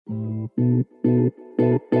If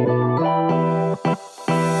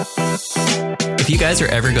you guys are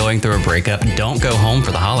ever going through a breakup, don't go home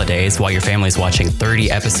for the holidays while your family's watching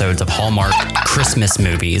 30 episodes of Hallmark Christmas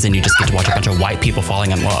movies and you just get to watch a bunch of white people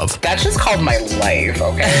falling in love. That's just called my life,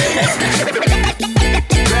 okay?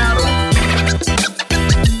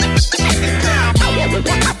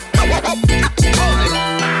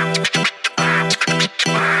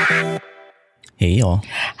 Hey y'all.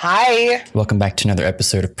 Hi. Welcome back to another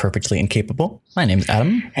episode of Perfectly Incapable. My name's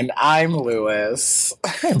Adam. And I'm Lewis.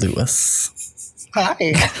 Hi, Lewis.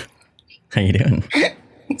 Hi. How you doing?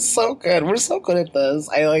 So good. We're so good at this.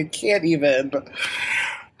 I can't even.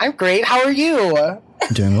 I'm great. How are you?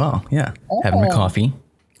 Doing well, yeah. Having my coffee.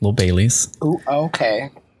 Little Baileys. Ooh, okay.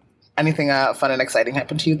 Anything fun and exciting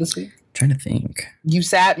happened to you this week? Trying to think. You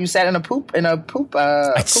sat in an actual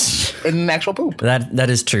poop. That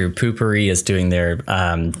is true. Poopery is doing their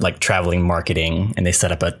like traveling marketing, and they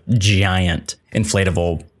set up a giant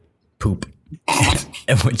inflatable poop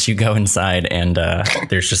in which you go inside, and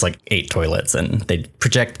there's just like 8 toilets, and they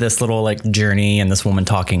project this little like journey and this woman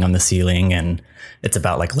talking on the ceiling, and it's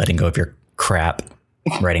about like letting go of your crap,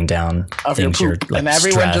 writing down of things your you're poop. like And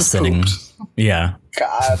everyone just and pooped. yeah.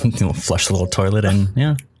 God. You'll flush the little toilet and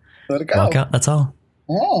yeah. Let it go. Walk out. That's all.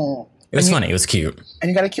 Oh. It was funny. It was cute. And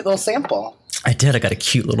you got a cute little sample. I did. I got a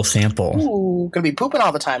cute little sample. Ooh, gonna be pooping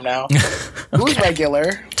all the time now. Who's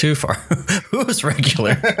regular? Too far. Who's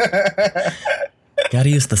regular? Gotta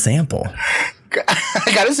use the sample.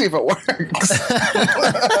 I gotta see if it works.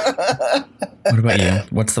 What about you?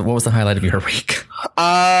 What was the highlight of your week?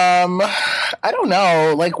 I don't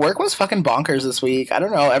know. Like, work was fucking bonkers this week. I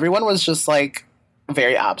don't know. Everyone was just like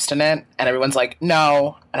very obstinate, and everyone's like,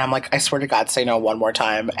 no. And I'm like, I swear to God, say no one more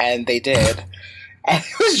time. And they did. And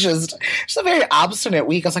it was just a very obstinate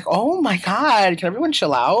week. I was like, oh my God, can everyone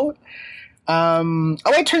chill out?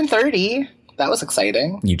 I turned 30. That was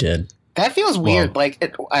exciting. You did. That feels weird. Well,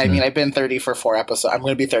 I mean, I've been 30 for 4 episodes. I'm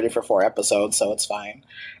going to be 30 for 4 episodes, so it's fine.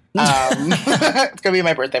 It's going to be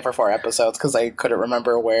my birthday for 4 episodes because I couldn't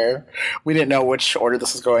remember where. We didn't know which order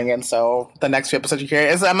this was going in, so the next few episodes you hear,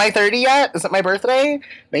 am I 30 yet? Is it my birthday?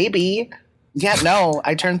 Maybe. Yeah, no,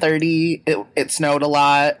 I turned 30. It snowed a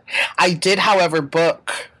lot. I did, however,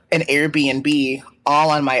 book an Airbnb all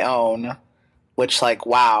on my own, which, like,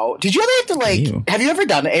 wow. Did you ever have to, like, have you ever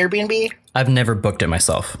done an Airbnb? I've never booked it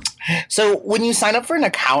myself. So when you sign up for an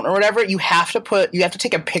account or whatever, you have to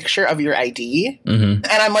take a picture of your ID. Mm-hmm. And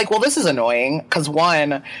I'm like, well, this is annoying because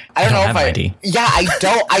one, I don't know if ID. Yeah, I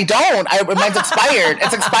don't. Mine's expired.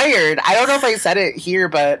 It's expired. I don't know if I said it here,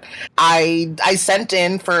 but I sent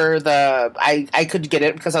in for I could get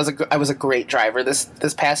it because I was a great driver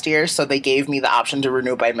this past year, so they gave me the option to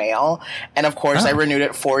renew by mail, and of course I renewed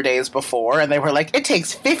it 4 days before, and they were like, it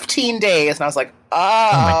takes 15 days, and I was like,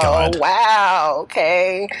 oh my God. Wow,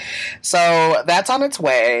 okay. So that's on its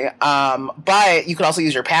way. But you could also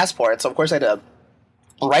use your passport. So, of course, I had to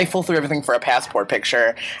rifle through everything for a passport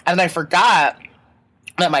picture. And then I forgot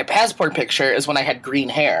that my passport picture is when I had green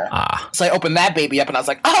hair. So I opened that baby up and I was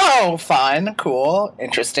like, oh, fun, cool,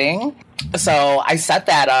 interesting. So I set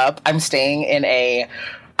that up. I'm staying in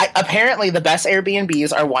apparently the best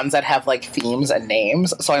Airbnbs are ones that have like themes and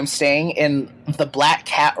names. So I'm staying in the Black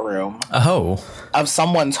Cat room of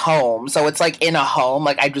someone's home. So it's like in a home.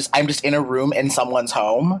 Like I'm just in a room in someone's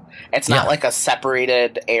home. It's not like a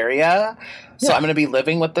separated area. So I'm going to be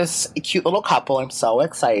living with this cute little couple. I'm so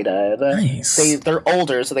excited. Nice. They're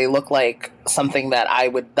older, so they look like something that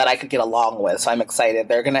I could get along with. So I'm excited.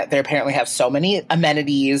 They apparently have so many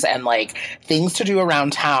amenities and like things to do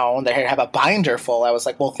around town. They have a binder full. I was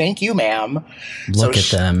like, well, thank you, ma'am. Look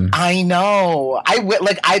at them. I know. I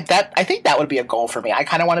think that would be a goal for me. I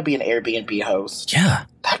kind of want to be an Airbnb host. Yeah.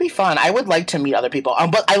 That'd be fun. I would like to meet other people.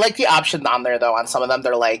 But I like the option on there, though. On some of them,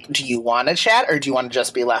 they're like, do you want to chat or do you want to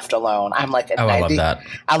just be left alone? I'm like, I love that.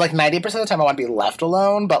 I like 90% of the time I want to be left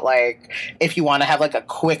alone. But like, if you want to have like a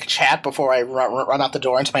quick chat before I run out the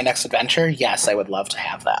door into my next adventure, yes, I would love to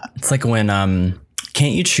have that. It's like when,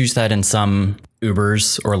 can't you choose that in some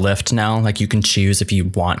Ubers or Lyft now? Like you can choose if you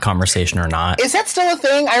want conversation or not. Is that still a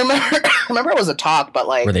thing? I remember it was a talk, but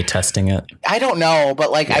like, were they testing it? I don't know,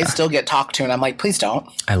 but like I still get talked to and I'm like, please don't.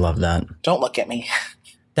 I love that. Don't look at me.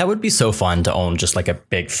 That would be so fun to own just like a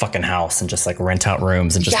big fucking house and just like rent out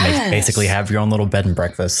rooms and just basically have your own little bed and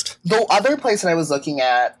breakfast. The other place that I was looking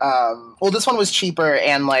at, this one was cheaper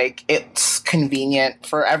and like it's convenient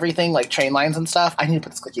for everything, like train lines and stuff. I need to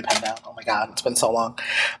put this clicky pen down. Oh my God, it's been so long.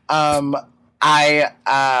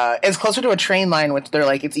 It's closer to a train line, which they're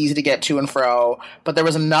like, it's easy to get to and fro. But there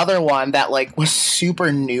was another one that like was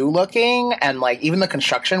super new looking, and like even the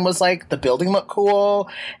construction was like, the building looked cool,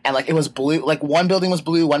 and like it was blue. Like one building was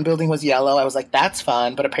blue, one building was yellow. I was like, that's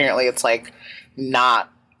fun, but apparently it's like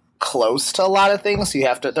not close to a lot of things, so you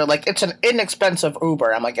have to. They're like, it's an inexpensive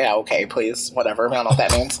Uber. I'm like, yeah, okay, please, whatever. I don't know what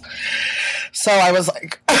that means. So I was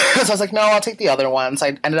like, no, I'll take the other one. So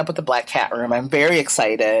I ended up with the Black Cat Room. I'm very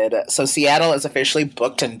excited. So Seattle is officially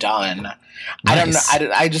booked and done. Nice. I don't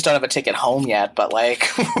know. I just don't have a ticket home yet, but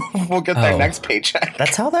like, we'll get that next paycheck.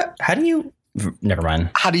 That's how do you? Never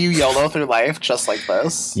mind. How do you YOLO through life just like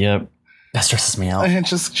this? Yep. That stresses me out. And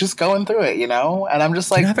just going through it, And I'm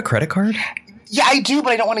just like, do you have a credit card? Yeah, I do,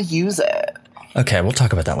 but I don't want to use it. Okay, we'll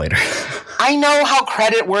talk about that later. I know how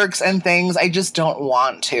credit works and things. I just don't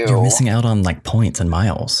want to. You're missing out on like points and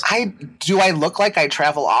miles. Do I look like I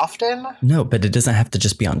travel often? No, but it doesn't have to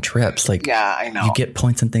just be on trips. Like, yeah, I know. You get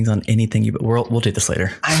points and things on anything. We'll do this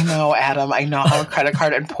later. I know, Adam. I know how a credit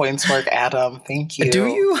card and points work, Adam. Thank you. Do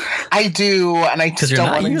you? I do, and I just don't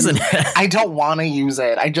want to use it. I don't want to use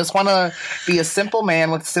it. I just want to be a simple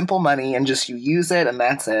man with simple money, and just you use it, and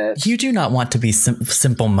that's it. You do not want to be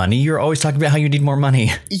simple money. You're always talking about how you need more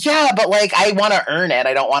money. Yeah, but like I want to earn it.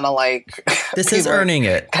 I don't want to like. This is earning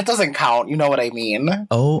it. That doesn't count. You know what I mean?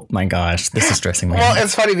 Oh my gosh, this is stressing me. Well,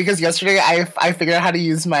 it's funny because yesterday I figured out how to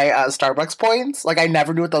use my Starbucks points. Like I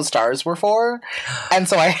never knew what those stars were for, and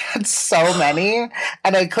so I had so many.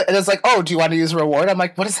 And it was like, oh, do you want to use reward? I'm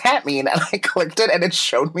like, what does that mean? And I clicked it, and it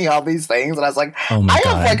showed me all these things, and I was like, oh my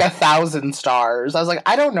God. Have like 1,000 stars. I was like,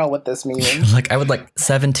 I don't know what this means. Like I would like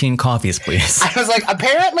 17 coffees, please. I was like,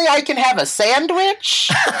 apparently I can have a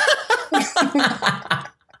sandwich.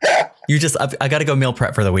 I got to go meal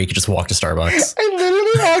prep for the week. You just walk to Starbucks. I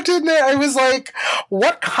literally walked in there. I was like,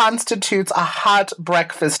 what constitutes a hot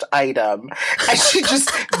breakfast item? And she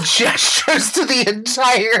just gestures to the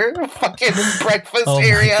entire fucking breakfast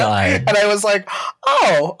area. And I was like,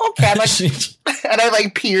 oh, okay. I'm like, and I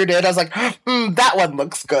like peered in. I was like, that one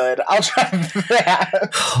looks good. I'll try that.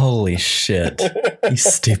 Holy shit. You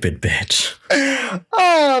stupid bitch.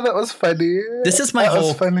 Oh, that was funny. This is my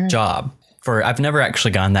whole job. I've never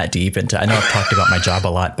actually gone that deep into, I know I've talked about my job a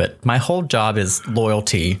lot, but my whole job is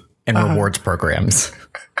loyalty and rewards programs.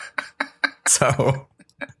 So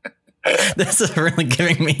this is really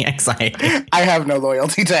giving me anxiety. I have no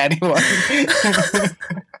loyalty to anyone.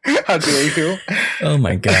 How dare you? Oh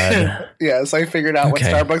my God. Yeah, so I figured out what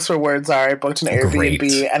Starbucks rewards are. I booked an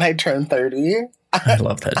Airbnb and I turned 30. I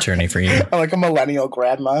love that journey for you. I'm like a millennial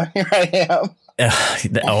grandma. Here I am.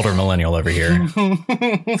 The elder millennial over here.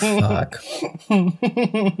 Fuck.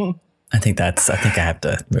 I think I have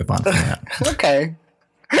to move on from that. Okay.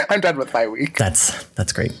 I'm done with my week.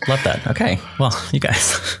 That's great. Love that. Okay. Well, you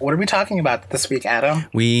guys. What are we talking about this week, Adam?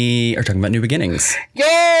 We are talking about new beginnings.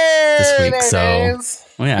 Yay! This week.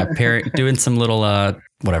 Doing some little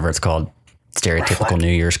whatever it's called, stereotypical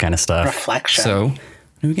New Year's kind of stuff. Reflection. So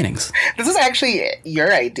new beginnings. This is actually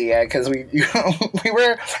your idea because we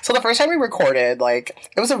were so the first time we recorded, like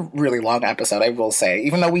it was a really long episode, I will say,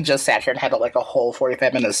 even though we just sat here and had like a whole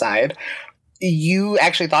 45 minute aside. You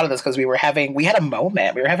actually thought of this because we had a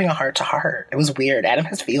moment. We were having a heart to heart. It was weird. Adam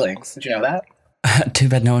has feelings. Did you know that? Too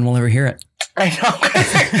bad no one will ever hear it. I know.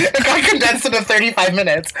 It got condensed into 35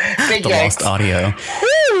 minutes. Big lost audio.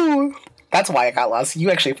 Woo! That's why it got lost.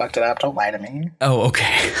 You actually fucked it up. Don't lie to me. Oh,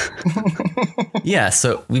 okay. Yeah,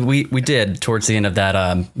 so we did towards the end of that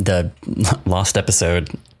the lost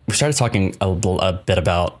episode. We started talking a bit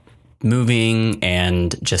about moving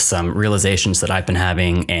and just some realizations that I've been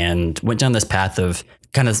having, and went down this path of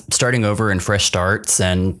kind of starting over and fresh starts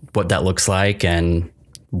and what that looks like and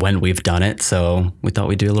when we've done it. So we thought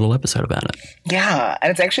we'd do a little episode about it. Yeah, and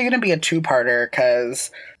it's actually going to be a two-parter because,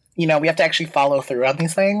 we have to actually follow through on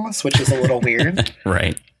these things, which is a little weird.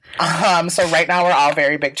 Right. So right now we're all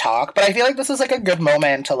very big talk, but I feel like this is like a good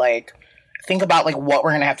moment to like think about like what we're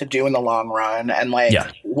going to have to do in the long run and like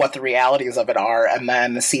what the realities of it are, and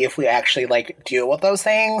then see if we actually like deal with those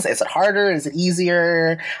things. Is it harder? Is it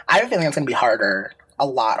easier? I have a feeling it's going to be harder, a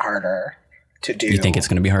lot harder to do. You think it's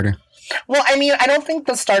going to be harder? Well, I mean, I don't think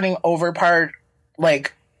the starting over part,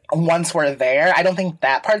 like once we're there, I don't think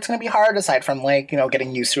that part's going to be hard aside from like,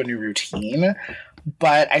 getting used to a new routine.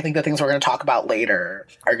 But I think the things we're going to talk about later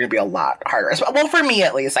are going to be a lot harder. Well, for me,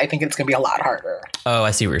 at least, I think it's going to be a lot harder. Oh,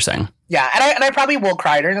 I see what you're saying. Yeah, and I probably will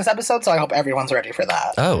cry during this episode, so I hope everyone's ready for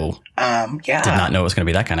that. Oh. Yeah. Did not know it was going to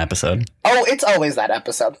be that kind of episode. Oh, it's always that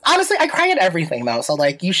episode. Honestly, I cry at everything, though. So,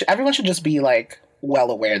 like, everyone should just be, like,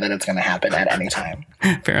 well aware that it's going to happen at any time.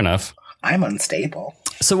 Fair enough. I'm unstable.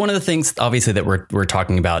 So one of the things, obviously, that we're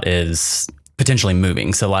talking about is potentially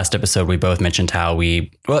moving. So last episode, we both mentioned how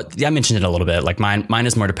I mentioned it a little bit. Like mine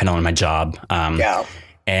is more dependent on my job.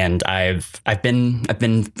 And I've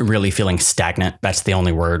been really feeling stagnant. That's the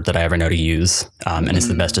only word that I ever know to use. And it's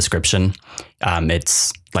the best description.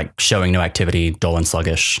 It's like showing no activity, dull and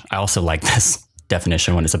sluggish. I also like this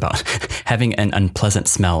definition when it's about having an unpleasant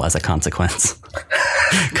smell as a consequence.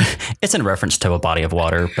 It's in reference to a body of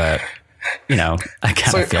water, but I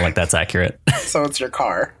kind of feel like that's accurate. So it's your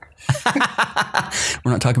car.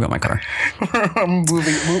 We're not talking about my car. I'm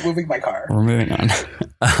moving my car. We're moving on.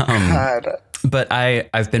 God. But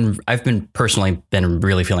I've been personally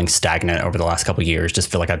really feeling stagnant over the last couple of years.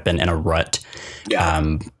 Just feel like I've been in a rut. Yeah.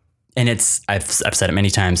 And I've said it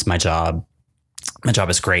many times. My job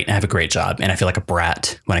is great. I have a great job, and I feel like a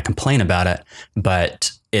brat when I complain about it.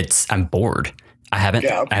 But I'm bored. I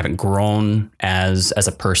haven't grown as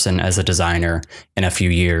a person, as a designer in a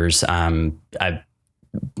few years.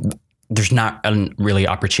 There's not really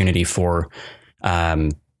opportunity for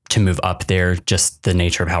to move up there. Just the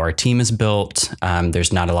nature of how our team is built.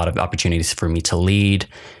 There's not a lot of opportunities for me to lead.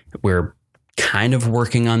 We're kind of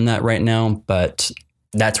working on that right now, but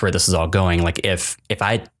that's where this is all going. Like if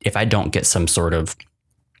I don't get some sort of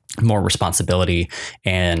more responsibility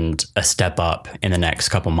and a step up in the next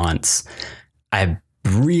couple months, I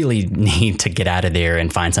really need to get out of there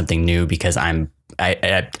and find something new, because I'm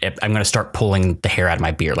going to start pulling the hair out of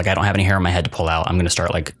my beard. Like I don't have any hair on my head to pull out. I'm going to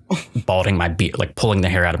start like balding my beard, like pulling the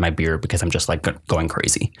hair out of my beard, because I'm just like going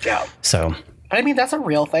crazy. Yeah. So, I mean, that's a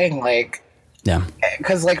real thing. Like, yeah.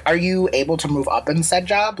 Because like, are you able to move up in said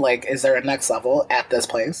job? Like, is there a next level at this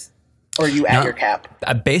place? Or are you at your cap?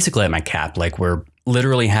 Basically at my cap. Like we're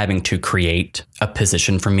literally having to create a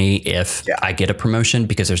position for me if I get a promotion,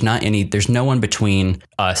 because there's no one between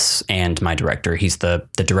us and my director. He's the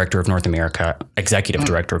director of North America, executive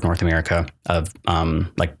director of North America of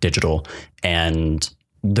like digital, and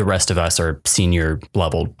the rest of us are senior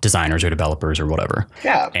level designers or developers or whatever.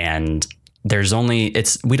 Yeah. And there's only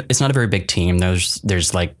it's not a very big team.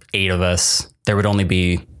 There's like 8 of us. There would only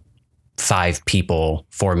be 5 people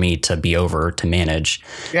for me to be over to manage.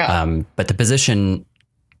 Yeah. But the position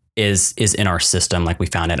is in our system. Like we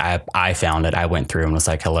found it. I found it. I went through and was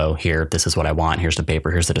like, hello, here, this is what I want. Here's the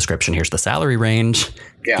paper. Here's the description. Here's the salary range.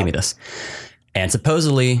 Yeah. Give me this. And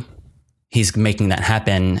supposedly he's making that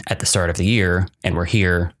happen at the start of the year, and we're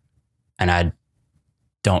here. And I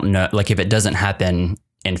don't know, like if it doesn't happen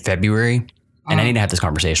in February, and I need to have this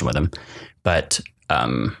conversation with him, but,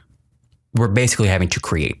 we're basically having to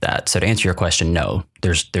create that. So to answer your question, no,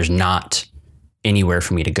 there's not anywhere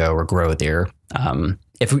for me to go or grow there.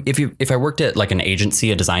 If I worked at like an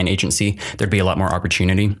agency, a design agency, there'd be a lot more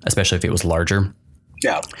opportunity, especially if it was larger.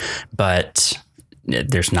 Yeah. But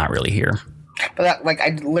there's not really here. But that, like,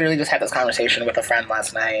 I literally just had this conversation with a friend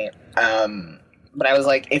last night. But I was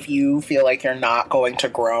like, if you feel like you're not going to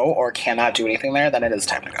grow or cannot do anything there, then it is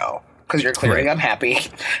time to go, because you're clearly unhappy.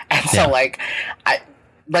 And so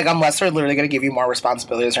unless they're literally going to give you more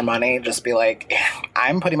responsibilities or money, just be like,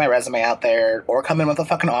 I'm putting my resume out there, or come in with a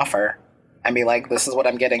fucking offer and be like, this is what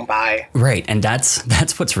I'm getting by. Right. And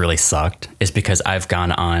that's what's really sucked, is because I've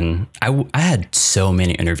gone on, I had so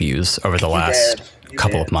many interviews over the last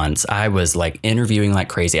couple of months. I was like interviewing like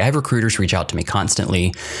crazy. I have recruiters reach out to me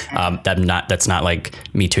constantly. That's not like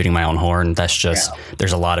me tooting my own horn. That's just,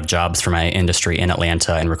 there's a lot of jobs for my industry in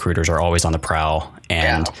Atlanta, and recruiters are always on the prowl.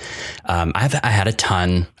 And I had a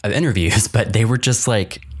ton of interviews, but they were just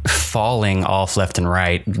like falling off left and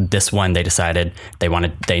right. This one, they decided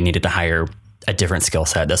they needed to hire a different skill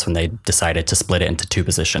set. This one, they decided to split it into 2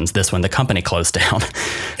 positions. This one, the company closed down.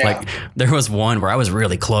 Like there was one where I was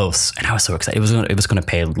really close, and I was so excited. It was going to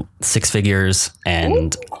pay 6 figures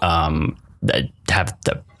and have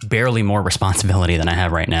the barely more responsibility than I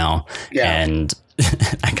have right now. And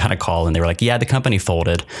I got a call, and they were like, yeah, the company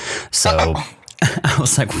folded. So I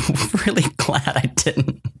was like, really glad I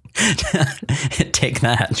didn't take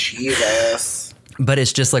that. Jesus. But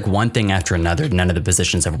it's just like one thing after another. None of the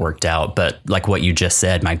positions have worked out. But like what you just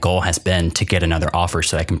said, my goal has been to get another offer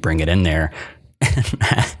so I can bring it in there.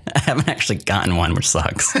 I haven't actually gotten one, which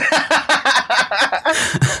sucks. I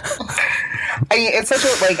mean, it's such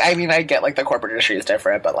a, like, I mean, I get like the corporate industry is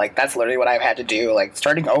different, but like that's literally what I've had to do. Like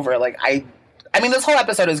starting over, like I mean, this whole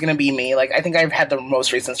episode is going to be me. Like I think I've had the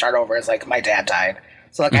most recent start over is like my dad died.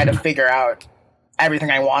 So like I had to figure out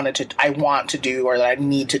everything I want to do, or that I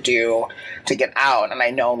need to do to get out. And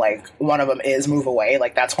I know like one of them is move away.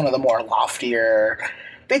 Like that's one of the more loftier,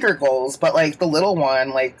 bigger goals. But like the little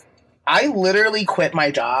one, like I literally quit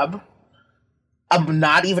my job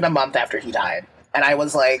not even a month after he died. And I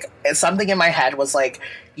was like, something in my head was like,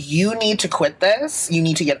 you need to quit this. You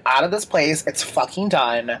need to get out of this place. It's fucking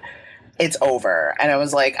done. It's over. And I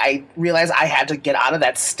was like, I realized I had to get out of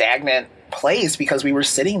that stagnant place because we were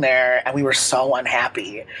sitting there and we were so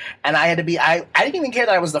unhappy. And I had to be, I didn't even care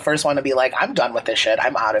that I was the first one to be like, I'm done with this shit.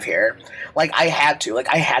 I'm out of here. Like, I had to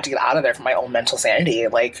get out of there for my own mental sanity.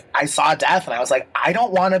 Like, I saw death and I was like, I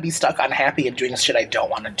don't want to be stuck unhappy and doing shit I don't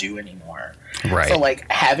want to do anymore. Right. So like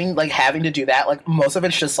having to do that, like most of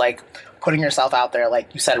it's just like putting yourself out there.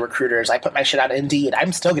 Like you said, recruiters, I put my shit on Indeed.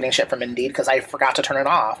 I'm still getting shit from Indeed because I forgot to turn it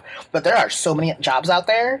off. But there are so many jobs out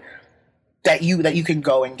there that you can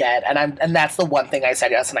go and get. And that's the one thing I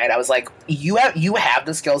said last night. I was like, you have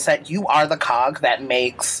the skill set. You are the cog that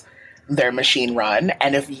makes their machine run.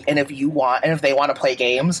 And if they want to play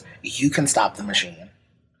games, you can stop the machine.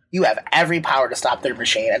 You have every power to stop their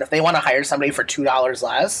machine. And if they want to hire somebody for $2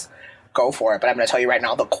 less, go for it. But I'm going to tell you right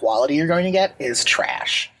now, the quality you're going to get is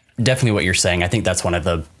trash. Definitely what you're saying. I think that's one of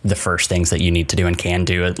the first things that you need to do and can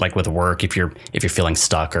do, like with work. If you're feeling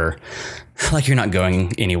stuck or like you're not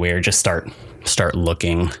going anywhere, just start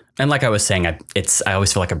looking. And like I was saying, I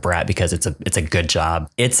always feel like a brat because it's a good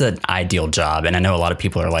job. It's an ideal job. And I know a lot of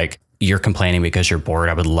people are like, you're complaining because you're bored.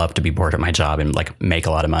 I would love to be bored at my job and like make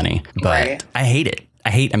a lot of money, but right. I hate it.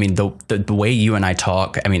 I mean, the way you and I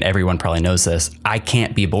talk, I mean, everyone probably knows this. I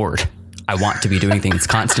can't be bored. I want to be doing things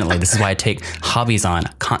constantly. This is why I take hobbies on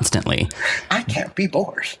constantly. I can't be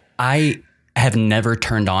bored. I have never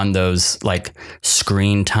turned on those like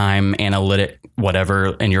screen time analytic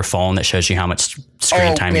whatever in your phone that shows you how much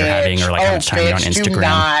screen time you're having or like how much time you're on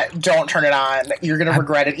Instagram. Don't turn it on. You're going to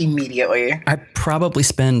regret it immediately. I probably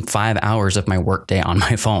spend 5 hours of my workday on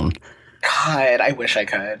my phone. God, I wish I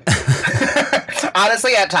could.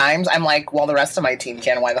 Honestly, at times, I'm like, well, the rest of my team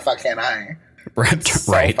can. Why the fuck can't I? It's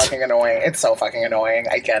so fucking annoying. It's so fucking annoying.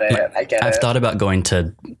 I get it. I've thought about going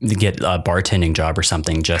to get a bartending job or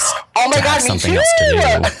something just oh my to God, have something else to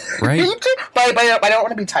do. Right? But I don't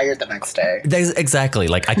want to be tired the next day. Exactly.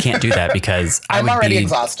 Like, I can't do that because I'm already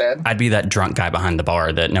exhausted. I'd be that drunk guy behind the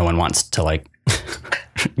bar that no one wants to like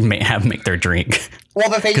make their drink. Well,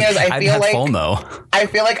 the thing is, I feel like FOMO. I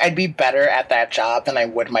feel like I'd be better at that job than I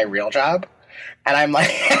would my real job. And I'm like,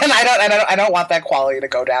 and I don't want that quality to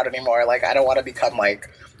go down anymore. Like, I don't want to become like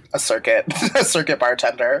a circuit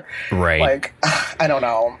bartender. Right. Like, I don't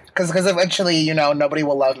know. Because eventually, you know, nobody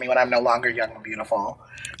will love me when I'm no longer young and beautiful.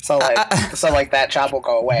 So like that job will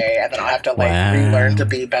go away, and then I'll have to like relearn to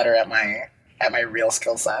be better at my real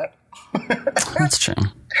skill set. That's true.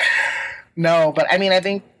 No, but I mean, I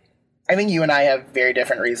think you and I have very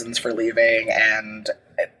different reasons for leaving, and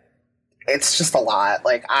it's just a lot.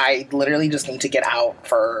 Like, I literally just need to get out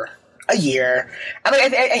for a year. I mean,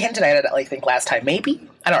 I hinted at it, like, I think last time, maybe?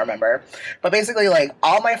 I don't remember. But basically, like,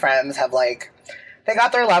 all my friends have, like, they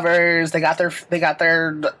got their lovers, they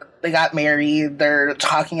got married, they're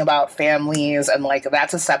talking about families, and, like,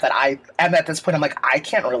 that's a step that and at this point, I'm like, I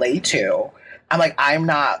can't relate to. I'm like, I'm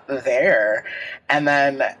not there. And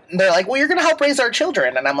then they're like, well, you're going to help raise our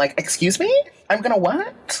children. And I'm like, excuse me? I'm going to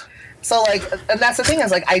what? So, like, and that's the thing is,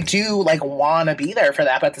 like, I do, like, want to be there for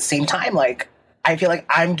that. But at the same time, like, I feel like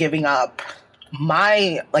I'm giving up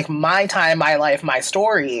my time, my life, my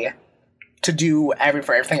story to do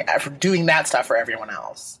everything, for doing that stuff for everyone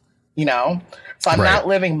else, you know? So I'm not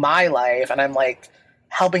living my life, and I'm, like,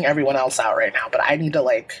 helping everyone else out right now. But I need to,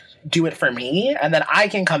 like, do it for me, and then I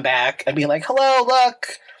can come back and be like, hello,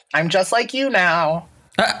 look, I'm just like you now.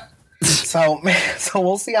 So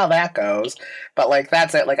we'll see how that goes. But, like,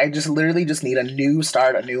 that's it. Like, I just literally just need a new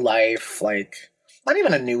start, a new life. Like, not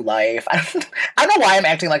even a new life. I don't know why I'm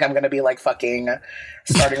acting like I'm going to be, like, fucking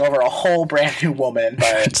starting over a whole brand new woman.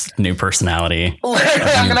 But just new personality,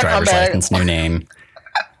 I'm new gonna driver's license, new name.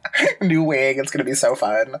 New wig. It's going to be so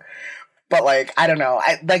fun. But, like, I don't know.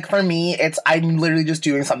 Like, for me, I'm literally just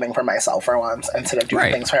doing something for myself for once instead of doing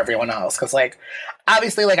things for everyone else. Because, like,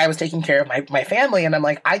 obviously, like, I was taking care of my family, and I'm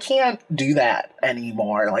like, I can't do that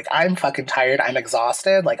anymore. Like, I'm fucking tired. I'm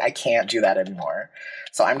exhausted. Like, I can't do that anymore.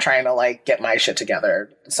 So I'm trying to, like, get my shit together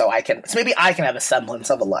so maybe I can have a semblance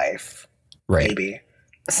of a life. Right. Maybe.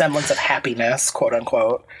 A semblance of happiness, quote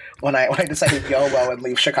unquote. When I decided YOLO and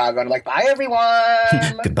leave Chicago, and I'm like, bye,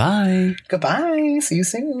 everyone. Goodbye. See you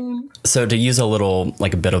soon. So to use a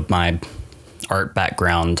bit of my art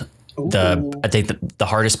background, I think the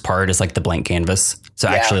hardest part is like the blank canvas. So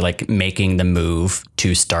actually like making the move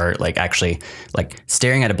to start, like actually like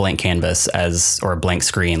staring at a blank canvas or a blank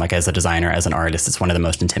screen, like as a designer, as an artist, it's one of the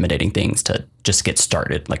most intimidating things to just get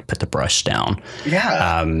started, like put the brush down.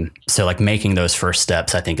 Yeah. So like making those first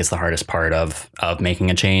steps, I think is the hardest part of making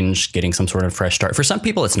a change, getting some sort of fresh start. For some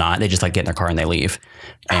people, it's not. They just like get in their car and they leave.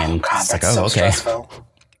 And it's like, okay. Stressful.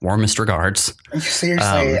 Warmest regards.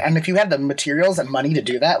 Seriously. And if you had the materials and money to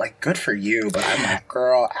do that, like, good for you. But I'm like,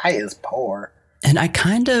 girl, I is poor. And I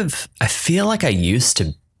feel like I used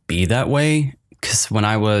to be that way. Because when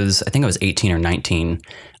I think I was 18 or 19,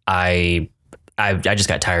 I just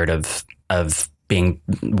got tired of being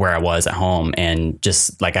where I was at home, and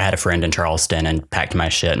just like I had a friend in Charleston and packed my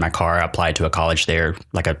shit in my car, applied to a college there,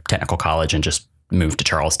 like a technical college, and just moved to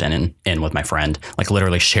Charleston and in with my friend, like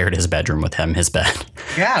literally shared his bedroom with him, his bed.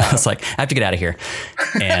 Yeah. I was like, I have to get out of here.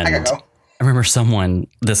 And I remember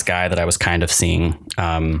this guy that I was kind of seeing,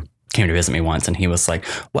 came to visit me once, and he was like,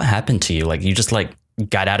 what happened to you? Like, you just like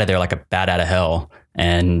got out of there like a bat out of hell.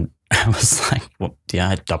 And I was like, well,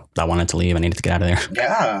 yeah, I wanted to leave. I needed to get out of there.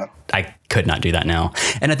 Yeah. I could not do that now.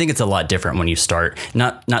 And I think it's a lot different when you start,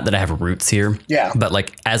 not that I have roots here. Yeah. But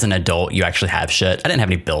like as an adult, you actually have shit. I didn't have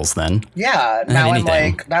any bills then. Yeah. Now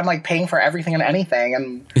I'm like paying for everything and anything.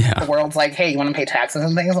 And the world's like, hey, you want to pay taxes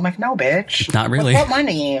and things? I'm like, no, bitch. Not really. What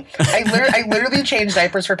money? I literally change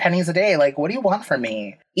diapers for pennies a day. Like, what do you want from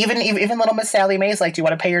me? Even little Miss Sally Mae's like, do you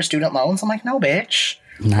want to pay your student loans? I'm like, no, bitch.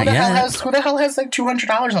 Who the hell has like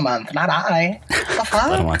 $200 a month? Not I. The fuck?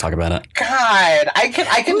 I don't want to talk about it. God, I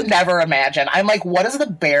can never imagine. I'm like, what is the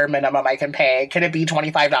bare minimum I can pay? Can it be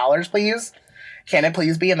 $25, please? Can it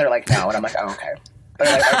please be? And they're like, no. And I'm like, oh, okay.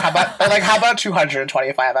 They're like, how about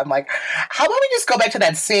 225? I'm like, how about we just go back to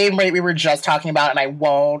that same rate we were just talking about, and I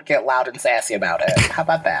won't get loud and sassy about it. How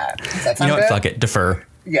about that? Does that sound good? Fuck it. Defer.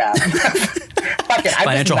 Yeah. Fuck it.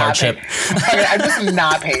 Financial hardship. I'm just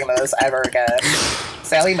not paying this ever again.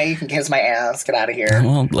 Sally Mae, you can kiss my ass. Get out of here.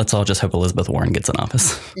 Well, let's all just hope Elizabeth Warren gets in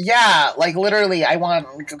office. Yeah, like literally, I want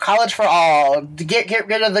college for all. Get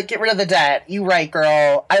rid of the debt. You right,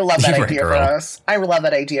 girl. I love that idea for us. I love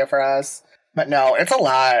that idea for us. But no, it's a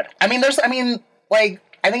lot. I mean, should we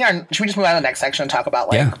just move on to the next section and talk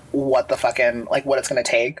about what the fucking what it's gonna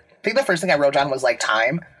take? I think the first thing I wrote down was like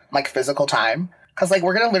time, like physical time. Because, like,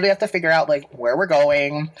 we're going to literally have to figure out, like, where we're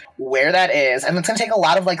going, where that is. And it's going to take a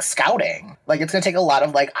lot of, like, scouting. Like, it's going to take a lot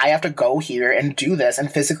of, like, I have to go here and do this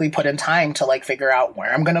and physically put in time to, like, figure out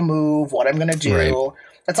where I'm going to move, what I'm going to do. Right.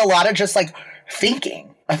 It's a lot of just, like,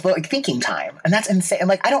 thinking. Like, thinking time. And that's insane. And,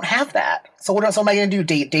 like, I don't have that. So what am I going to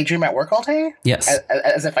do? Daydream at work all day? Yes.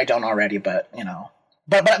 As if I don't already, but, you know.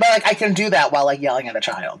 But like, I can do that while, like, yelling at a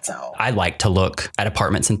child, so. I like to look at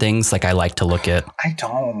apartments and things. Like, I like to look at... I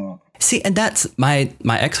don't. See, and that's my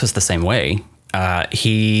ex was the same way.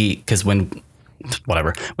 Because when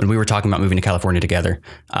we were talking about moving to California together,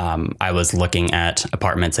 I was looking at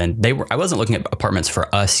apartments, and I wasn't looking at apartments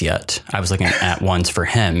for us yet. I was looking at ones for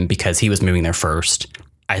him because he was moving there first.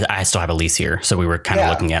 I still have a lease here, so we were kind of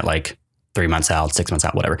looking at like 3 months out, 6 months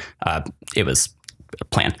out, whatever. It was a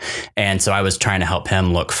plan, and so I was trying to help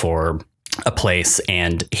him look for a place,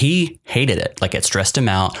 and he hated it. Like, it stressed him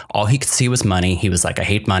out. All he could see was money. He was like, I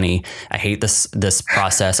hate money. I hate this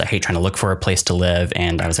process. I hate trying to look for a place to live.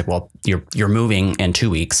 And I was like, well, you're moving in 2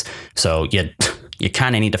 weeks, so you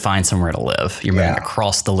kind of need to find somewhere to live. You're moving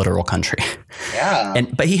across the literal country. Yeah.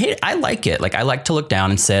 But I like it. Like, I like to look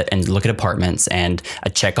down and sit and look at apartments, and I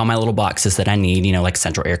check all my little boxes that I need, like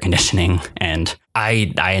central air conditioning. And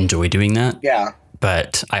I enjoy doing that. Yeah.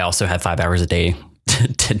 But I also have 5 hours a day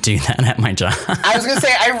to do that at my job. I was gonna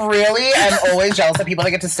say, I really am always jealous of people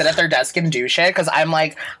that get to sit at their desk and do shit, because I'm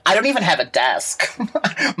like, I don't even have a desk.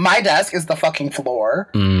 My desk is the fucking floor.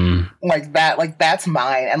 Like that's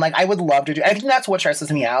mine. And like, I would love to do, I think that's what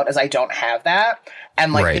stresses me out, is I don't have that.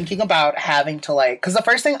 And like thinking about having to like, because the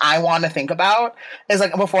first thing I want to think about is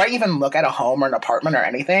like, before I even look at a home or an apartment or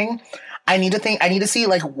anything, I need to see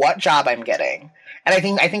like what job I'm getting. And I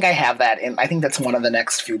think I have that in, I think that's one of the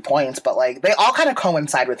next few points, but like they all kind of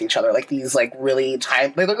coincide with each other. Like these like really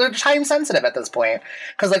they're time sensitive at this point.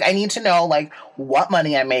 Cause like I need to know like what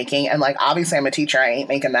money I'm making. And like, obviously I'm a teacher. I ain't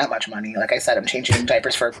making that much money. Like I said, I'm changing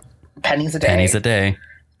diapers for pennies a day.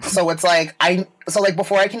 So it's like,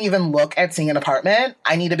 before I can even look at seeing an apartment,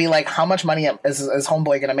 I need to be like, how much money is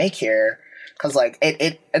homeboy going to make here? Cause like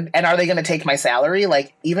and are they going to take my salary?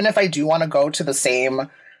 Like, even if I do want to go to the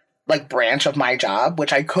same like branch of my job,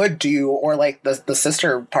 which I could do, or like the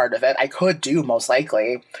sister part of it, I could do most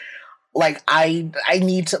likely. Like I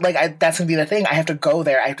need to, like, that's gonna be the thing. I have to go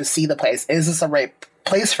there. I have to see the place. Is this the right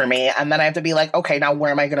place for me. And then I have to be like, okay, now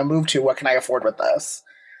where am I going to move to? What can I afford with this?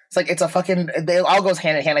 It's like, it's a fucking, it all goes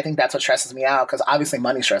hand in hand. I think that's what stresses me out, because obviously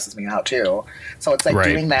money stresses me out too. So it's like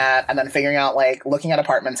doing that and then figuring out, like, looking at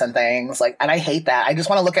apartments and things, like, and I hate that. I just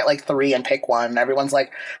want to look at like 3 and pick one. Everyone's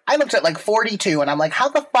like, I looked at like 42, and I'm like, how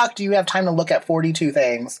the fuck do you have time to look at 42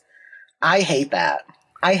 things? I hate that.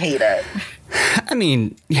 I hate it. I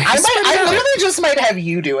mean, I literally just might have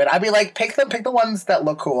you do it. I'd be like, pick the ones that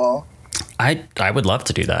look cool. I would love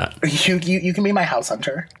to do that. You can be my house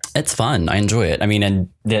hunter. It's fun. I enjoy it. I mean, and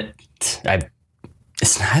I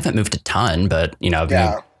haven't moved a ton, but I've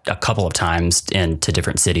moved a couple of times into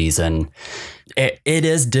different cities, and it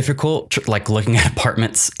is difficult, like looking at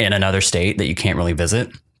apartments in another state that you can't really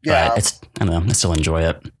visit. Yeah. But I don't know, I still enjoy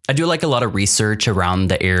it. I do like a lot of research around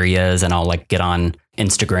the areas, and I'll like get on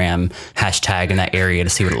Instagram, hashtag in that area to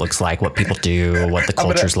see what it looks like, what people do, what the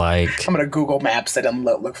culture's like. I'm going to Google Maps it and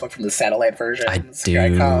look from the satellite version. I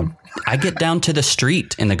do. I get down to the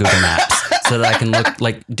street in the Google Maps so that I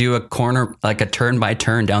can do a corner, like a turn by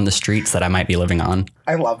turn down the streets that I might be living on.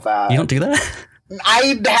 I love that. You don't do that?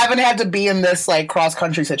 I haven't had to be in this like cross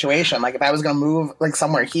country situation. Like if I was gonna move like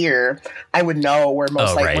somewhere here, I would know where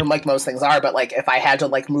most things are. But like if I had to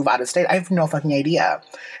like move out of state, I have no fucking idea.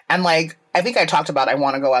 And like I think I talked about, I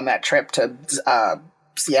want to go on that trip to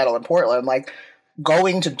Seattle and Portland. Like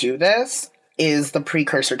going to do this is the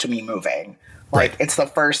precursor to me moving. Like it's the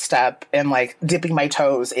first step in like dipping my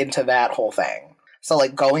toes into that whole thing. So,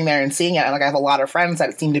 like, going there and seeing it, and, like, I have a lot of friends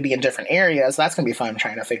that seem to be in different areas. So that's going to be fun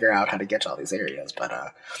trying to figure out how to get to all these areas. But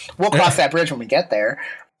we'll cross that bridge when we get there.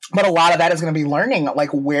 But a lot of that is going to be learning,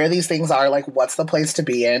 like, where these things are, like, what's the place to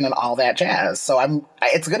be in and all that jazz. So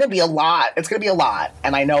it's going to be a lot. It's going to be a lot.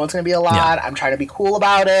 And I know it's going to be a lot. Yeah. I'm trying to be cool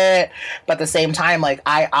about it. But at the same time, like,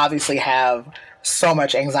 I obviously have so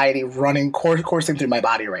much anxiety coursing through my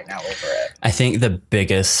body right now over it. I think the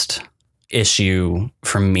biggest issue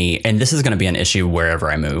for me, and this is going to be an issue wherever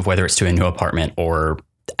I move, whether it's to a new apartment or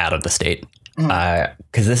out of the state,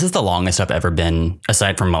 because this is the longest I've ever been,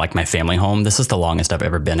 aside from like my family home, this is the longest I've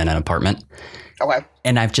ever been in an apartment. Okay.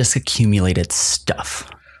 And I've just accumulated stuff.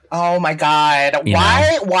 Oh my God.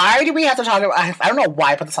 Why do we have to talk about, I don't know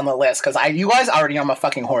why I put this on the list, because you guys already know I'm a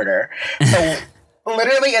fucking hoarder. So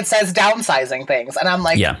literally it says downsizing things, and I'm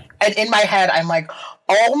like, and in my head I'm like,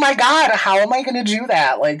 oh my God, how am I going to do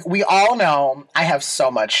that? Like, we all know I have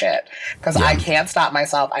so much shit because I can't stop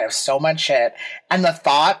myself. I have so much shit. And the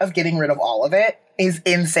thought of getting rid of all of it is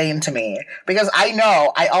insane to me, because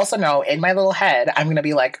I also know in my little head, I'm going to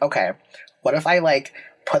be like, okay, what if I like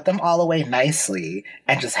put them all away nicely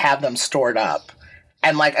and just have them stored up?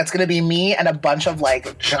 And like, it's going to be me and a bunch of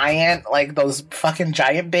like giant, like those fucking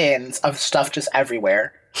giant bins of stuff just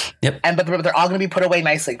everywhere. Yep. But they're all going to be put away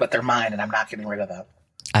nicely, but they're mine and I'm not getting rid of them.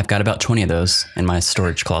 I've got about 20 of those in my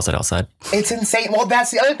storage closet outside. It's insane. Well,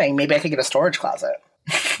 that's the other thing. Maybe I could get a storage closet.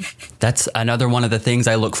 That's another one of the things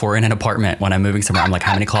I look for in an apartment when I'm moving somewhere. I'm like,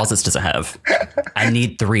 how many closets does it have? I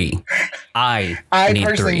need 3. I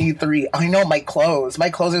personally need 3. I know my clothes. My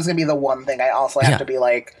clothes is going to be the one thing I also have to be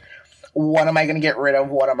like, what am I going to get rid of?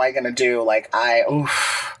 What am I going to do? Like,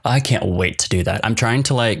 I can't wait to do that. I'm trying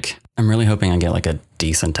to I'm really hoping I get like a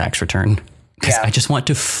decent tax return, because I just want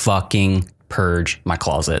to fucking purge my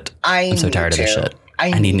closet. I'm so tired of this shit.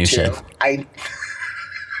 I need new shit.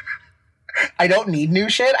 I don't need new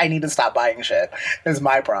shit. I need to stop buying shit. Is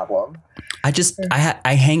my problem.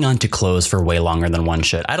 I hang on to clothes for way longer than one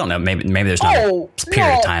should. I don't know. Maybe there's not a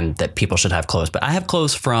period of time that people should have clothes, but I have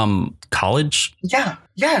clothes from college. Yeah.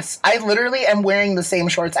 Yes. I literally am wearing the same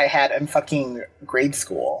shorts I had in fucking grade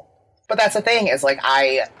school. But that's the thing is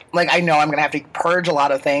I know I'm going to have to purge a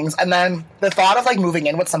lot of things. And then the thought of like moving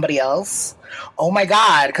in with somebody else. Oh my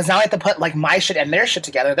God. Because now I have to put like my shit and their shit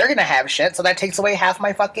together. They're going to have shit. So that takes away half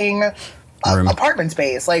my fucking apartment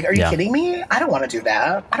space. Like, are you kidding me? I don't want to do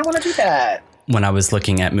that. When I was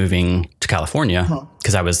looking at moving to California,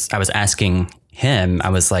 because I was asking him, I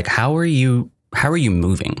was like, how are you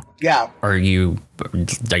moving? Yeah. Are you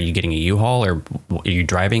getting a U-Haul or are you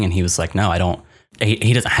driving? And he was like, no, I don't.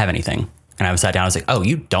 He doesn't have anything. And I was sat down. I was like, oh,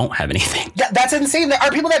 you don't have anything. Yeah, that's insane. There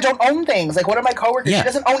are people that don't own things. Like one of my coworkers, she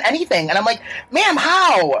doesn't own anything. And I'm like, ma'am,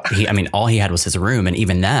 how? All he had was his room. And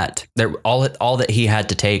even that, all that he had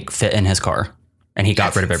to take fit in his car. And he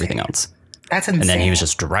got rid of everything else. That's insane. And then he was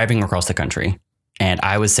just driving across the country. And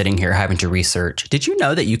I was sitting here having to research. Did you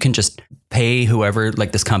know that you can just pay whoever,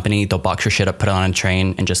 like this company, they'll box your shit up, put it on a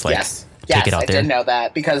train, and just like take it out there? I did know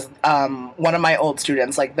that because one of my old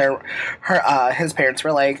students, like his parents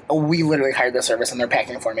were like, we literally hired this service and they're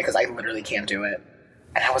packing it for me because I literally can't do it.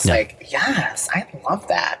 And I was like, yes, I love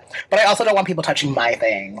that. But I also don't want people touching my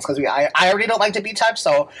things because I already don't like to be touched.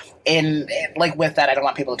 So with that, I don't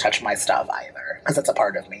want people to touch my stuff either because it's a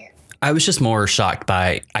part of me. I was just more shocked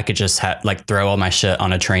by I could just throw all my shit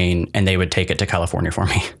on a train and they would take it to California for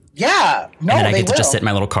me. Yeah. No, and then I get to just sit in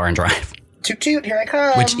my little car and drive. Toot toot, here I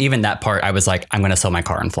come. Which even that part, I was like, I'm going to sell my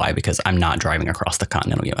car and fly because I'm not driving across the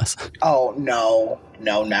continental U.S. Oh, no,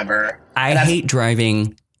 never. I hate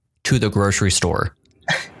driving to the grocery store.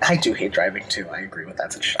 I do hate driving too. I agree with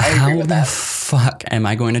that. How the fuck am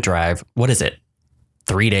I going to drive? What is it?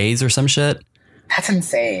 3 days or some shit? That's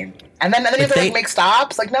insane. And then you have to make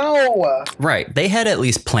stops? Like, no. Right. They had at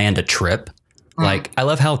least planned a trip. Like, I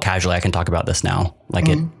love how casually I can talk about this now. Like,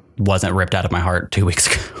 it wasn't ripped out of my heart 2 weeks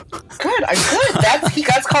ago. Good.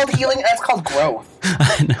 That's called healing. That's called growth.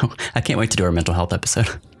 I know. I can't wait to do our mental health episode.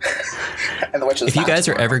 If you guys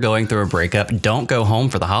are ever going through a breakup, don't go home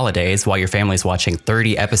for the holidays while your family's watching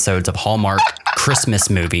 30 episodes of Hallmark Christmas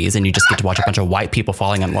movies and you just get to watch a bunch of white people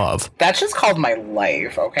falling in love. That's just called my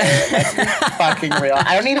life, okay? That's fucking real.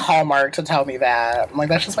 I don't need Hallmark to tell me that. I'm like,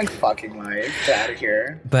 that's just my fucking life. Get out of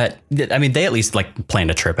here. But, I mean, they at least,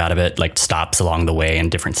 planned a trip out of it, stops along the way in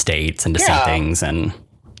different states and to see things. And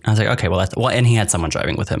I was like, okay, and he had someone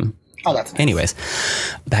driving with him. Oh, that's nice. Anyways,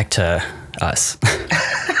 back to us.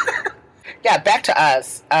 Yeah, back to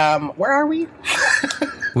us. Where are we?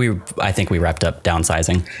 I think we wrapped up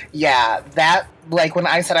downsizing. Yeah, that, when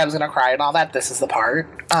I said I was going to cry and all that, this is the part.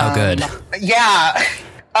 Oh, good. Yeah.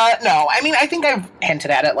 No, I mean, I think I've hinted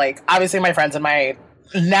at it. Obviously my friends and my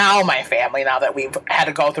family, now that we've had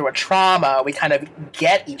to go through a trauma, we kind of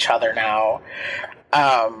get each other now.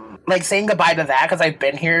 Saying goodbye to that, because I've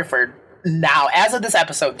been here for now, as of this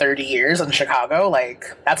episode, 30 years in Chicago,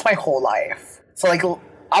 that's my whole life. So,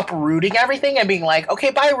 uprooting everything and being like, okay,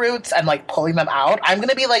 bye roots, and pulling them out. I'm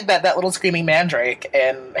gonna be like that little screaming mandrake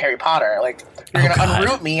in Harry Potter. You're gonna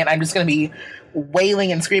unroot me, and I'm just gonna be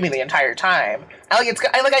wailing and screaming the entire time. I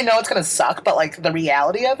know it's gonna suck, but the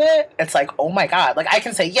reality of it, it's oh my god. I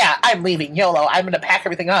can say, yeah, I'm leaving YOLO. I'm gonna pack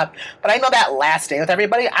everything up, but I know that last day with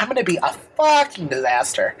everybody, I'm gonna be a fucking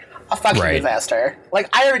disaster. A fucking disaster.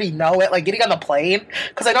 I already know it. Getting on the plane,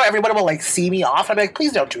 because I know everybody will see me off. And I'm like,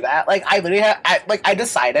 please don't do that. I literally, I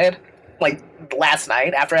decided, last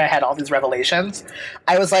night after I had all these revelations,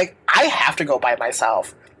 I was like, I have to go by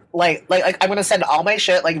myself. I'm gonna send all my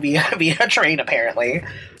shit via train apparently.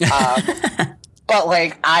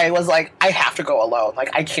 But I was like, I have to go alone.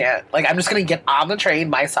 I can't. I'm just gonna get on the train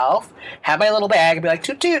myself, have my little bag, and be like,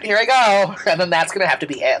 toot toot, here I go. And then that's gonna have to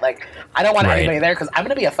be it. I don't want anybody there because I'm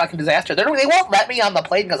gonna be a fucking disaster. They won't let me on the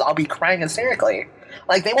plane because I'll be crying hysterically.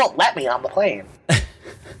 They won't let me on the plane.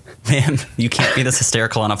 Man, you can't be this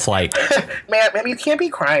hysterical on a flight. Man, you can't be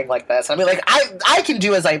crying like this. I mean, I can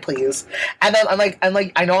do as I please, and then I'm like,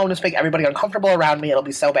 I know I'm gonna make everybody uncomfortable around me. It'll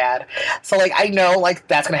be so bad. So I know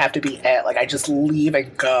that's gonna have to be it. I just leave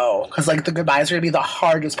and go because the goodbyes are gonna be the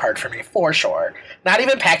hardest part for me for sure. Not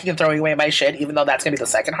even packing and throwing away my shit, even though that's gonna be the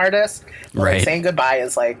second hardest. But, right. Saying goodbye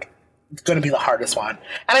is gonna be the hardest one.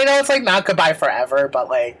 And I know it's not goodbye forever, but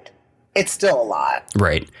it's still a lot.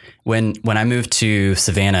 Right. When I moved to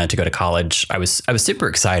Savannah to go to college, I was super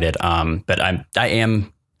excited. But I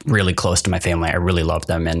am really close to my family. I really love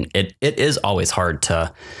them, and it is always hard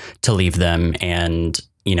to leave them. And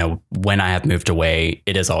when I have moved away,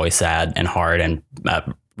 it is always sad and hard and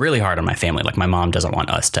really hard on my family. My mom doesn't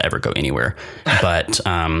want us to ever go anywhere, but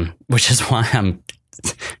which is why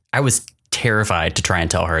I was terrified to try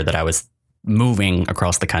and tell her that I was moving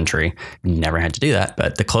across the country. Never had to do that,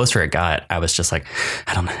 but the closer it got, I was just like,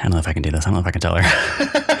 I don't know if I can do this. I don't know if I can tell her.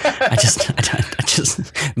 I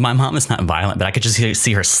just, my mom is not violent, but I could just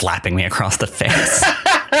see her slapping me across the face.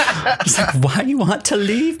 She's like, why do you want to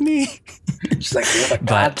leave me? She's like, you're the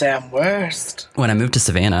goddamn worst. When I moved to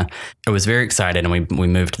Savannah, I was very excited, and we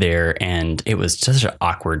moved there, and it was just an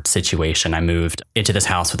awkward situation. I moved into this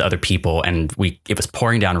house with other people, and it was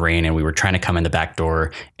pouring down rain, and we were trying to come in the back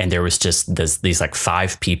door, and there was just these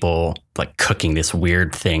 5 people cooking this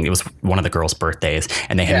weird thing. It was one of the girls' birthdays,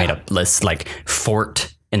 and they had made this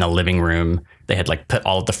fort in the living room. They had put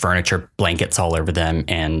all of the furniture, blankets all over them,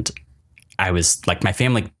 and I was my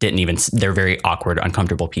family didn't even, they're very awkward,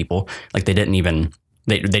 uncomfortable people. They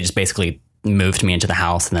just basically moved me into the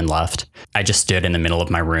house and then left. I just stood in the middle of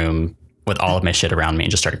my room with all of my shit around me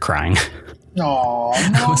and just started crying. Aww,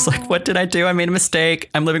 I was like, what did I do? I made a mistake.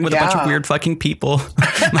 I'm living with a bunch of weird fucking people.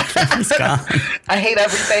 My family's gone. I hate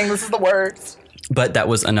everything. This is the worst. But that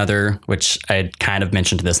was another, which I had kind of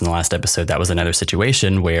mentioned this in the last episode, that was another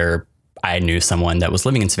situation where I knew someone that was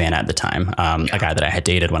living in Savannah at the time, a guy that I had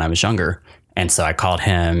dated when I was younger. And so I called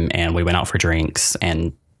him and we went out for drinks,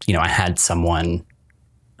 and, you know, I had someone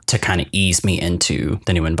to kind of ease me into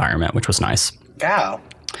the new environment, which was nice. Yeah.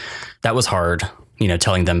 That was hard, you know,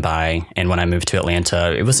 telling them bye. And when I moved to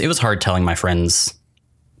Atlanta, it was hard telling my friends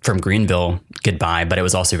from Greenville goodbye, but it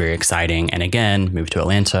was also very exciting. And again, moved to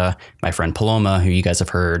Atlanta. My friend Paloma, who you guys have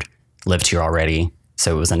heard, lived here already.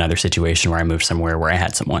 So it was another situation where I moved somewhere where I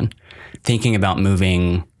had someone. Thinking about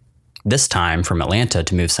moving this time from Atlanta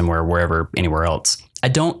to move somewhere, anywhere else, I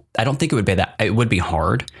don't think it would be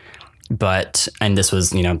hard. But, and this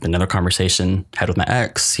was, you know, another conversation I had with my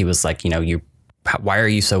ex. He was like, you know, why are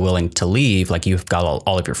you so willing to leave? Like, you've got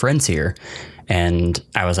all of your friends here. And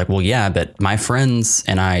I was like, well, yeah, but my friends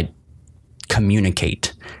and I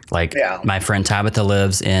communicate. Like, my friend Tabitha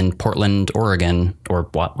lives in Portland, Oregon, or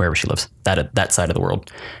wherever she lives, that side of the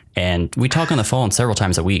world. And we talk on the phone several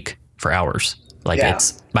times a week for hours. Like,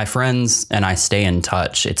 it's my friends and I stay in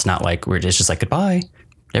touch. It's not like it's just like, goodbye,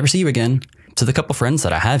 never see you again. So the couple friends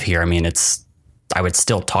that I have here, I mean, I would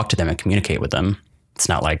still talk to them and communicate with them. It's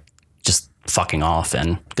not like just fucking off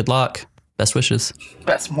and good luck. Best wishes.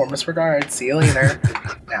 Best, warmest regards. See you later.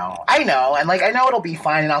 No, I know. And like, I know it'll be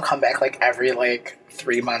fine and I'll come back like every like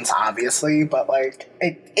 3 months, obviously. But like,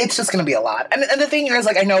 it's just going to be a lot. And the thing is,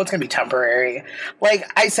 like, I know it's going to be temporary.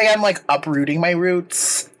 Like, I say I'm like uprooting my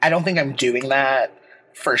roots. I don't think I'm doing that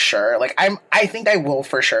for sure. Like, I think I will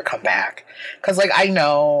for sure come back. Because like, I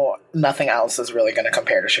know nothing else is really going to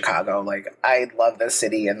compare to Chicago. Like, I love this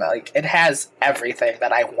city and like, it has everything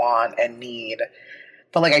that I want and need.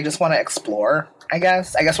 But, like, I just want to explore, I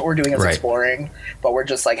guess. I guess what we're doing is exploring, but we're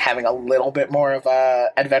just, like, having a little bit more of a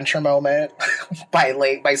adventure moment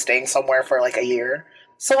by staying somewhere for, like, a year.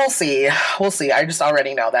 So we'll see. We'll see. I just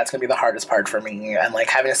already know that's going to be the hardest part for me. And, like,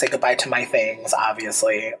 having to say goodbye to my things,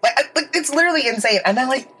 obviously. Like, it's literally insane. And then,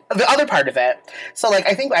 like, the other part of it. So, like,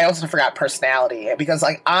 I think I also forgot personality. Because,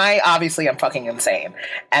 like, I obviously am fucking insane.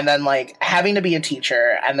 And then, like, having to be a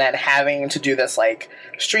teacher and then having to do this, like,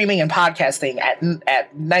 streaming and podcasting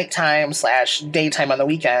at nighttime / daytime on the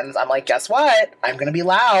weekends, I'm like, guess what? I'm going to be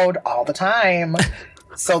loud all the time.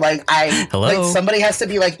 So, like, like, somebody has to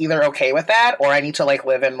be, like, either okay with that, or I need to, like,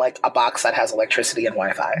 live in, like, a box that has electricity and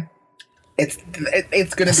Wi-Fi. It's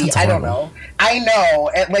going to be, I don't know. I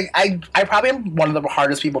know. And, like, I probably am one of the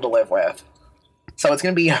hardest people to live with. So it's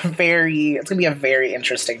going to be a very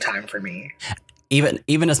interesting time for me.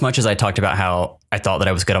 Even as much as I talked about how I thought that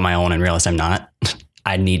I was good on my own and realized I'm not,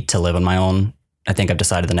 I need to live on my own. I think I've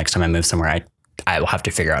decided the next time I move somewhere, I will have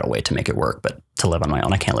to figure out a way to make it work, but to live on my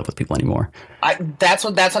own, I can't live with people anymore. That's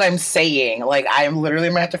what I'm saying. Like, I'm literally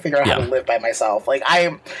going to have to figure out how to live by myself. Like,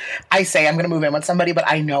 I say I'm going to move in with somebody, but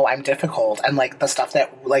I know I'm difficult. And, like, the stuff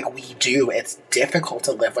that, like, we do, it's difficult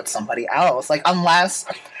to live with somebody else. Like, unless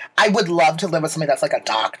I would love to live with somebody that's, like, a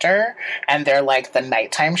doctor, and they're, like, the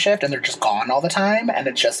nighttime shift, and they're just gone all the time, and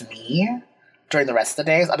it's just me during the rest of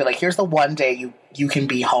the days. I'll be like, here's the one day you can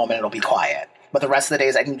be home and it'll be quiet. But the rest of the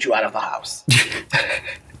days, I need you out of the house.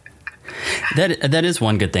 That is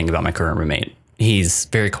one good thing about my current roommate. He's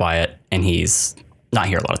very quiet, and he's not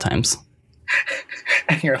here a lot of times.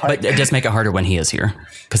 And you're like, but it does make it harder when he is here,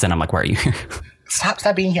 because then I'm like, why are you here? Stop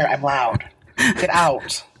being here. I'm loud. Get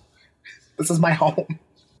out. This is my home.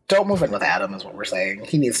 Don't move in with Adam, is what we're saying.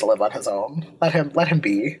 He needs to live on his own. Let him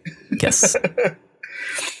be. Yes. I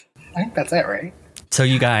think that's it, right? So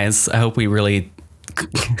you guys, I hope we really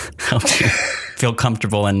helped you feel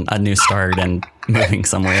comfortable in a new start and moving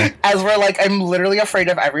somewhere. As we're like, I'm literally afraid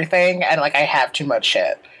of everything, and like I have too much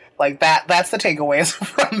shit. Like that's the takeaways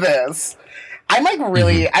from this. I'm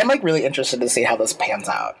really interested to see how this pans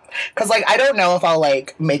out. Cause like I don't know if I'll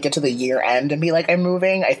like make it to the year end and be like I'm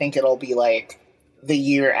moving. I think it'll be like the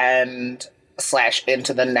year end /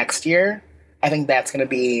 into the next year. I think that's gonna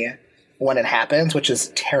be when it happens, which is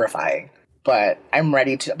terrifying. But I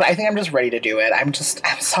think I'm just ready to do it. I'm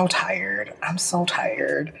so tired.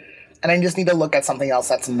 And I just need to look at something else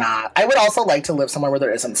that's not. I would also like to live somewhere where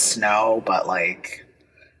there isn't snow, but like,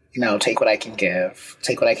 you know, take what I can give.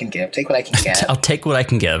 Take what I can get. I'll take what I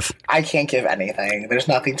can give. I can't give anything. There's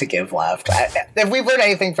nothing to give left. If we've learned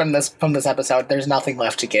anything from this episode, there's nothing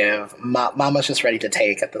left to give. Mama's just ready to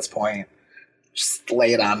take at this point. Just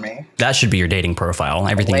lay it on me. That should be your dating profile.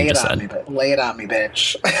 Everything you just said. Lay it on me,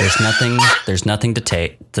 bitch. There's nothing to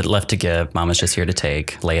take, left to give. Mama's just here to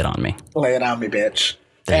take. Lay it on me. Lay it on me, bitch.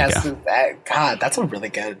 There you go. God, that's a really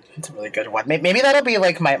good one. Maybe that'll be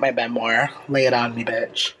like my memoir. Lay it on me,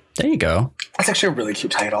 bitch. There you go. That's actually a really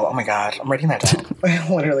cute title. Oh my God. I'm writing that down.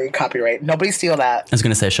 Literally copyright. Nobody steal that. I was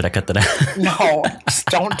going to say, should I cut that out? No, just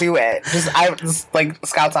don't do it. Just like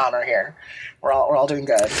Scout's honor here. We're all doing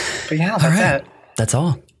good. But yeah, that's it. That's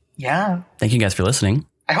all. Yeah. Thank you guys for listening.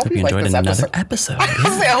 I hope you enjoyed this another episode. I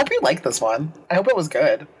hope you liked this one. I hope it was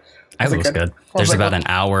good. I hope it was good. There's about an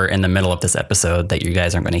hour in the middle of this episode that you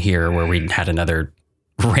guys aren't going to hear where we had another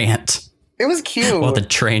rant. It was cute. While the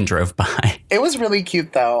train drove by. It was really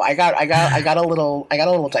cute though. I got a little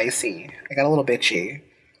dicey. I got a little bitchy.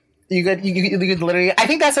 You could literally. I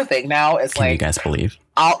think that's the thing now. Is Can like, you guys believe?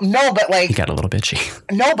 No, but like you got a little bitchy.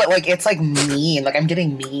 No, but like it's like mean. Like I'm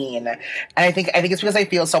getting mean, and I think it's because I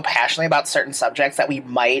feel so passionately about certain subjects that we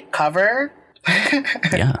might cover.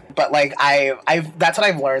 Yeah. But like I've that's what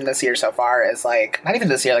I've learned this year so far is like not even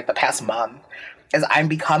this year, like the past month, is I'm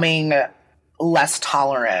becoming less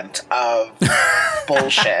tolerant of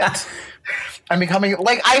bullshit. I'm becoming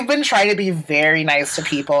like I've been trying to be very nice to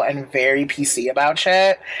people and very PC about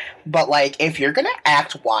shit, but like if you're gonna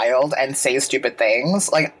act wild and say stupid things,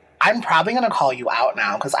 like I'm probably gonna call you out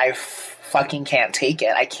now because I fucking can't take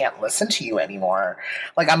it. I can't listen to you anymore.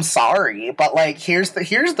 Like I'm sorry, but like here's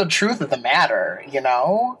the truth of the matter, you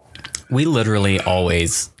know? We literally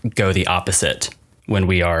always go the opposite when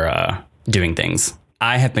we are doing things.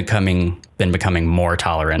 I have been becoming more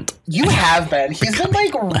tolerant. You have been. He's been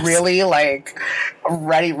like really like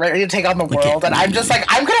ready to take on the world, and I'm just like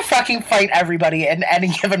I'm gonna fucking fight everybody in any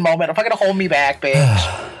given moment. If I'm gonna hold me back,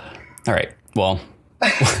 bitch. All right. Well,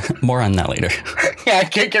 more on that later. Yeah,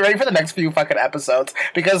 get ready for the next few fucking episodes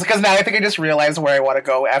because now I think I just realized where I want to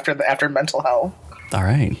go after mental health. All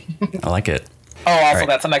right, I like it. Oh, also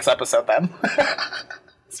that's the next episode then.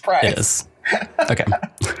 Surprise. It is. Okay.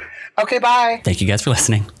 Okay, bye. Thank you guys for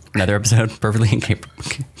listening. Another episode, Perfectly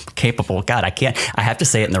Incapable. God, I have to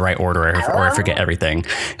say it in the right order or I forget everything.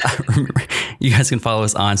 Remember, you guys can follow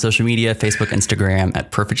us on social media, Facebook, Instagram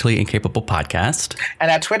at Perfectly Incapable Podcast. And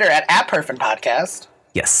at Twitter at Perfect Podcast.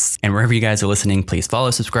 Yes. And wherever you guys are listening, please follow,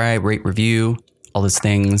 subscribe, rate, review, all those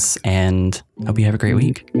things. And hope you have a great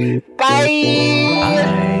week. Bye.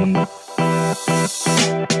 Bye.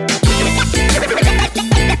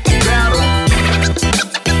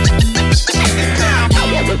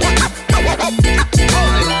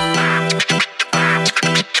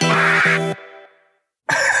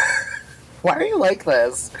 Why are you like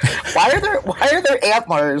this? Why are there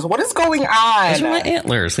antlers? What is going on? Those are my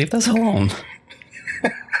antlers. Leave those alone.